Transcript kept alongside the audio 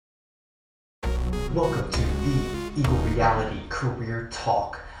Welcome to the Eagle Reality Career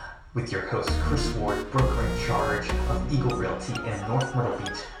Talk with your host, Chris Ward, broker in charge of Eagle Realty in North Myrtle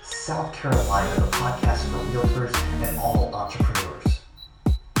Beach, South Carolina, the podcast for realtors and all entrepreneurs.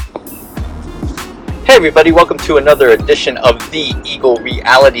 Hey everybody, welcome to another edition of the Eagle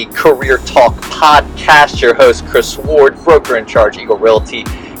Reality Career Talk podcast. Your host, Chris Ward, broker in charge, Eagle Realty,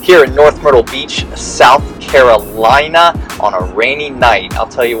 here in North Myrtle Beach, South Carolina on a rainy night. I'll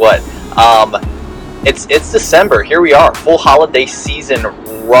tell you what, it's December. Here we are, full holiday season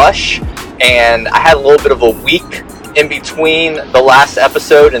rush, and I had a little bit of a week in between the last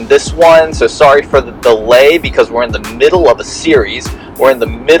episode and this one, so sorry for the delay because we're in the middle of a series. We're in the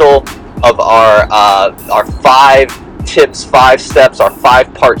middle of our 5 tips, 5 steps, our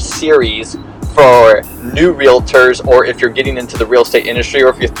 5-part series for new realtors, or if you're getting into the real estate industry, or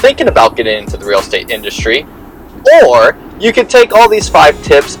if you're thinking about getting into the real estate industry. Or you could take all these 5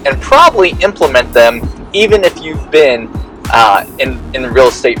 tips and probably implement them even if you've been in real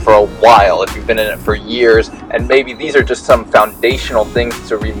estate for a while, if you've been in it for years, and maybe these are just some foundational things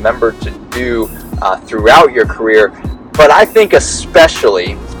to remember to do throughout your career. But I think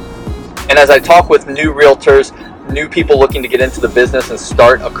especially, and as I talk with new realtors, new people looking to get into the business and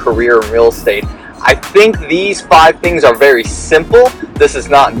start a career in real estate, I think these 5 things are very simple. This is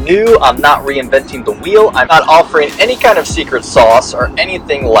not new. I'm not reinventing the wheel. I'm not offering any kind of secret sauce or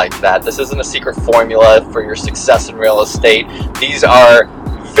anything like that. This isn't a secret formula for your success in real estate. These are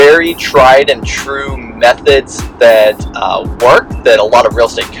very tried and true methods that work, that a lot of real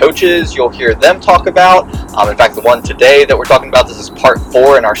estate coaches, you'll hear them talk about. In fact, the one today that we're talking about, this is part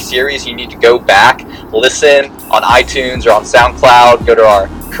 4 in our series. You need to go back, listen on iTunes or on SoundCloud, go to our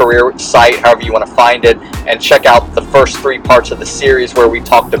career site, however you want to find it, and check out the first 3 parts of the series where we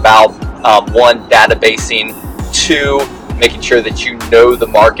talked about 1, databasing, 2, making sure that you know the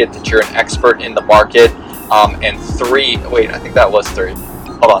market, that you're an expert in the market, and 3, wait, I think that was 3.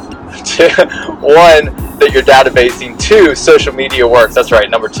 Hold on. 1, that you're databasing. 2, social media works. That's right.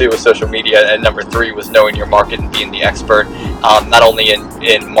 Number 2 was social media, and number 3 was knowing your market and being the expert, not only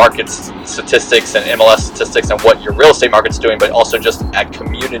in market statistics and MLS statistics and what your real estate market's doing, but also just a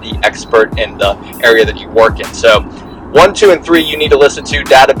community expert in the area that you work in. So 1, 2, and 3 you need to listen to: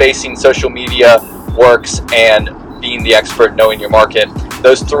 databasing, social media works, and being the expert, knowing your market.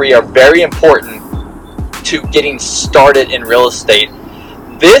 Those 3 are very important to getting started in real estate.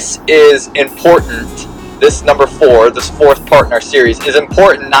 This is important, this number 4, this 4th part in our series, is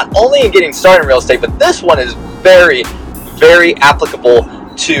important not only in getting started in real estate, but this one is very, very applicable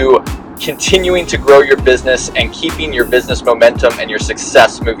to continuing to grow your business and keeping your business momentum and your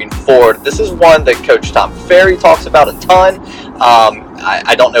success moving forward. This is one that Coach Tom Ferry talks about a ton.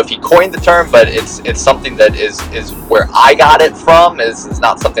 I don't know if he coined the term, but it's something that is where I got it from. It's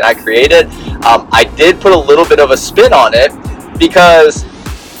not something I created. I did put a little bit of a spin on it because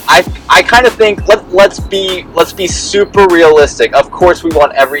I kind of think let's be super realistic. Of course, we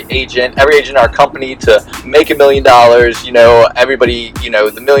want every agent in our company to make $1 million. You know, everybody, you know,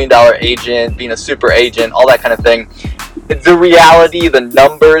 the $1 million agent, being a super agent, all that kind of thing. The reality, the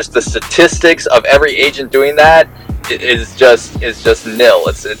numbers, the statistics of every agent doing that is just nil.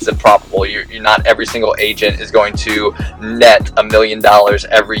 It's improbable. You're not every single agent is going to net $1 million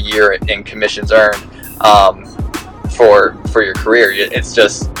every year in commissions earned. For your career. It's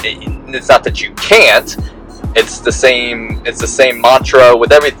not that you can't. It's the same mantra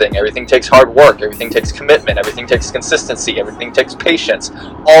with everything. Everything takes hard work, everything takes commitment, everything takes consistency, everything takes patience.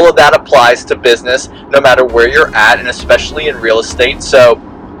 All of that applies to business no matter where you're at, and especially in real estate. So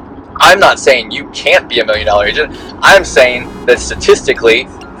I'm not saying you can't be $1 million agent. I'm saying that statistically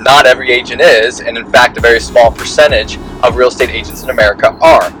not every agent is, and in fact a very small percentage of real estate agents in America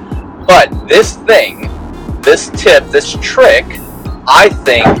are. But this tip, this trick, I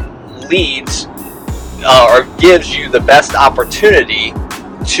think leads or gives you the best opportunity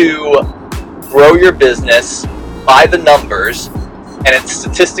to grow your business by the numbers, and it's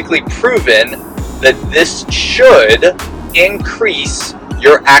statistically proven that this should increase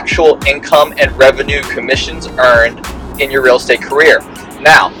your actual income and revenue, commissions earned in your real estate career.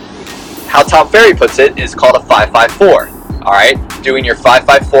 Now, how Tom Ferry puts it is called a 5-5-4. All right, doing your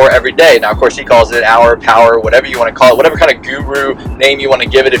 5-5-4 every day. Now, of course, he calls it hour, power, whatever you want to call it, whatever kind of guru name you want to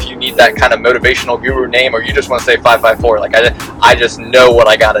give it. If you need that kind of motivational guru name, or you just want to say 5-5-4, like I just know what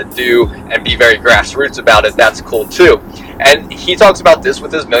I got to do and be very grassroots about it. That's cool too. And he talks about this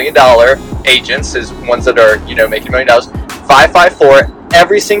with his $1 million agents, his ones that are making $1 million. 5-5-4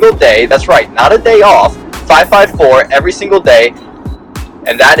 every single day. That's right, not a day off. 5-5-4 every single day,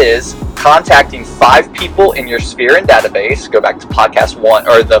 and that is contacting 5 people in your sphere and database. Go back to podcast 1,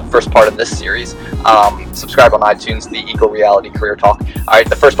 or the first part of this series. Subscribe on iTunes, the Eagle Reality Career Talk. All right,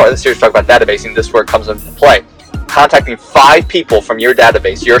 the first part of this series talk about databasing. This is where it comes into play. Contacting 5 people from your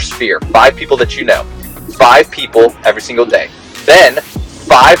database, your sphere, 5 people that you know. 5 people every single day. Then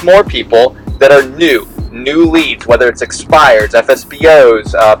 5 more people that are new leads, whether it's expireds,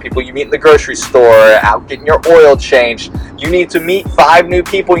 FSBOs, people you meet in the grocery store, out getting your oil changed. You need to meet 5 new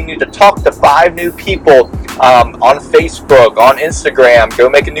people. You need to talk to 5 new people on Facebook, on Instagram. Go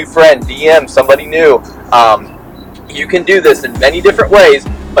make a new friend, DM somebody new. You can do this in many different ways,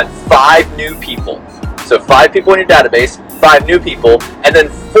 but 5 new people. So 5 people in your database, 5 new people, and then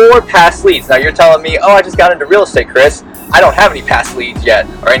 4 past leads. Now you're telling me, oh, I just got into real estate, Chris. I don't have any past leads yet,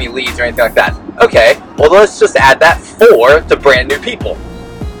 or any leads or anything like that. Okay, well, let's just add that 4 to brand new people.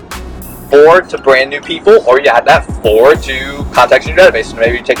 4 to brand new people, or you add that 4 to contacts in your database. So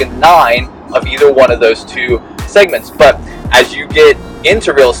maybe you're taking 9 of either one of those 2 segments. But as you get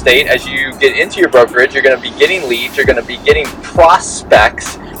into real estate, as you get into your brokerage, you're going to be getting leads, you're going to be getting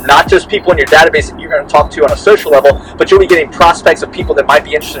prospects, not just people in your database that you're going to talk to on a social level, but you'll be getting prospects of people that might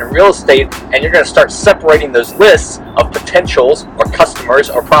be interested in real estate, and you're going to start separating those lists of potentials or customers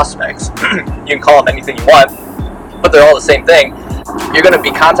or prospects. You can call them anything you want, but they're all the same thing. You're going to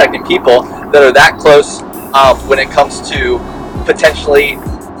be contacting people that are that close when it comes to potentially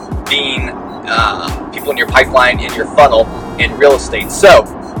being people in your pipeline, in your funnel, in real estate. So,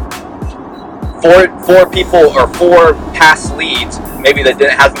 4 people or 4 past leads, maybe that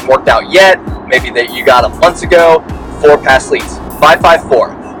hasn't worked out yet, maybe that you got a month ago. 4 past leads. 5, 5, 4.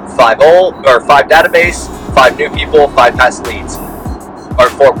 5 old, or 5 database, 5 new people, 5 past leads, or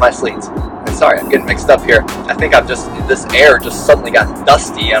 4 past leads. And sorry, I'm getting mixed up here. I think this air just suddenly got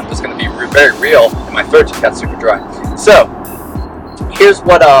dusty. I'm just going to be very real, and my throat just got super dry. So here's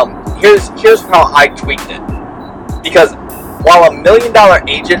what here's how I tweaked it, because while $1 million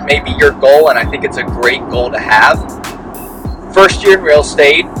agent may be your goal, and I think it's a great goal to have, first year in real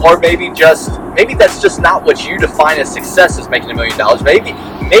estate, or maybe that's just not what you define as success, as making $1 million.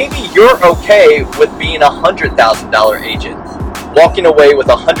 Maybe you're okay with being a $100,000 agent, walking away with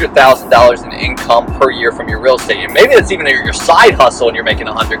 $100,000 in income per year from your real estate. And maybe it's even your side hustle and you're making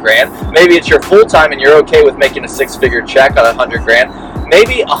 $100,000. Maybe it's your full time and you're okay with making a 6-figure check on $100,000.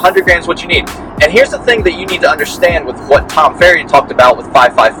 Maybe $100,000 is what you need. And here's the thing that you need to understand with what Tom Ferry talked about with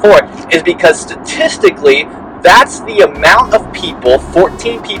 554, is because statistically, that's the amount of people,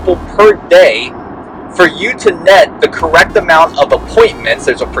 14 people per day, for you to net the correct amount of appointments.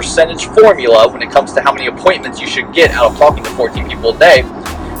 There's a percentage formula when it comes to how many appointments you should get out of talking to 14 people a day,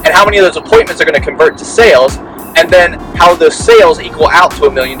 and how many of those appointments are going to convert to sales, and then how those sales equal out to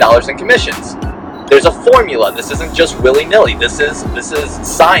 $1 million in commissions. There's a formula. This isn't just willy-nilly. This is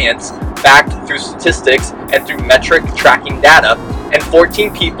science backed through statistics and through metric tracking data. And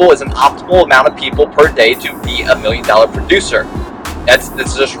 14 people is an optimal amount of people per day to be $1 million producer.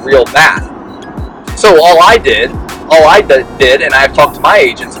 This is just real math. So all I did, and I've talked to my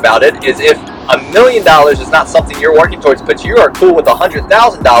agents about it, is if $1 million is not something you're working towards, but you are cool with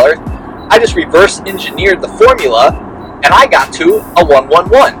 $100,000, I just reverse engineered the formula, and I got to a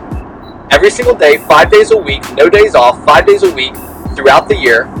 111. Every single day, 5 days a week, no days off, 5 days a week throughout the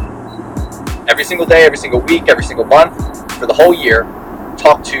year. Every single day, every single week, every single month, for the whole year.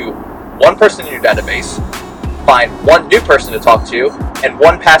 Talk to 1 person in your database, find 1 new person to talk to, and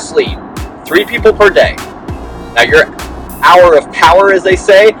 1 past lead. 3 people per day. Now your hour of power, as they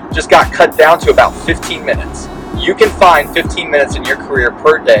say, just got cut down to about 15 minutes. You can find 15 minutes in your career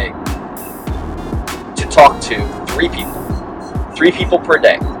per day to talk to 3 people. 3 people per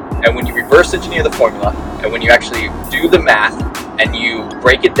day. And when you reverse engineer the formula, and when you actually do the math, and you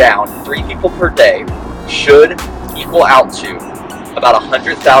break it down, 3 people per day should equal out to about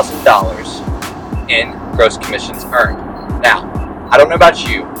 $100,000 in gross commissions earned. Now, I don't know about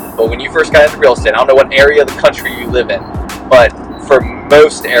you, but when you first got into real estate, I don't know what area of the country you live in, but for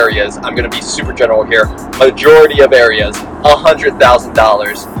most areas, I'm going to be super general here, majority of areas,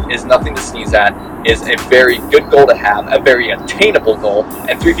 $100,000 is nothing to sneeze at, is a very good goal to have, a very attainable goal,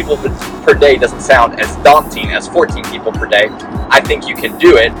 and 3 people per day doesn't sound as daunting as 14 people per day. I think you can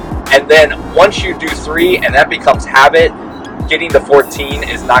do it, and then once you do 3 and that becomes habit, getting to 14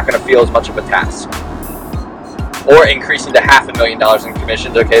 is not going to feel as much of a task. Or increasing to $500,000 in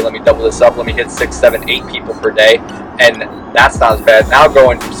commissions. Okay, let me double this up. Let me hit 6, 7, 8 people per day. And that's not as bad. Now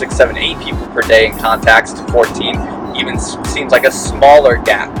going from 6, 7, 8 people per day in contacts to 14 even seems like a smaller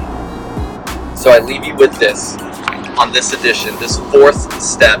gap. So I leave you with this on this edition, this 4th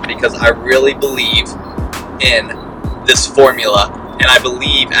step, because I really believe in this formula And I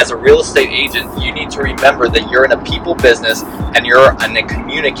believe as a real estate agent, you need to remember that you're in a people business and you're in a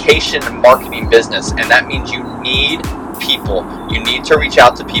communication and marketing business. And that means you need people. You need to reach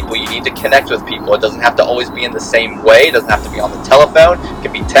out to people. You need to connect with people. It doesn't have to always be in the same way. It doesn't have to be on the telephone. It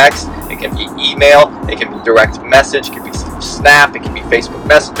can be text. It can be email. It can be direct message. It can be Snap. It can be Facebook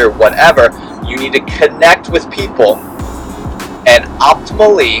Messenger, whatever. You need to connect with people. And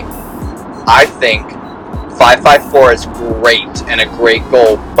optimally, I think 554 is great and a great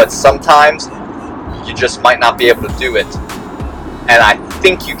goal, but sometimes you just might not be able to do it. And I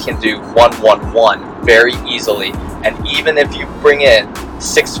think you can do 111 very easily. And even if you bring in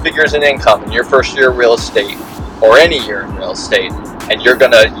 6 figures in income in your first year of real estate, or any year in real estate, and you're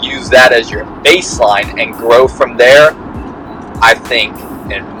going to use that as your baseline and grow from there, I think,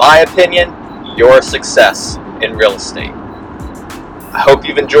 in my opinion, you're a success in real estate. I hope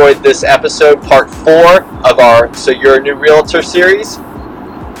you've enjoyed this episode, part 4 of our So You're a New Realtor series.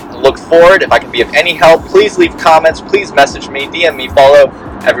 Look forward. If I can be of any help, please leave comments. Please message me, DM me, follow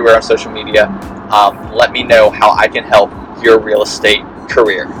everywhere on social media. Let me know how I can help your real estate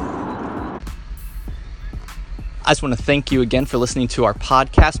career. I just want to thank you again for listening to our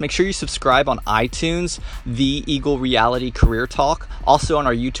podcast. Make sure you subscribe on iTunes, The Eagle Reality Career Talk. Also on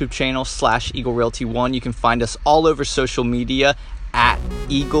our YouTube channel, /Eagle Realty 1. You can find us all over social media at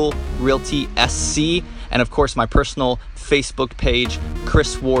Eagle Realty SC. And of course, my personal Facebook page,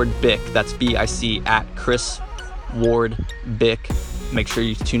 Chris Ward Bick. That's BIC at Chris Ward Bick. Make sure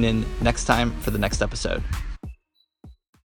you tune in next time for the next episode.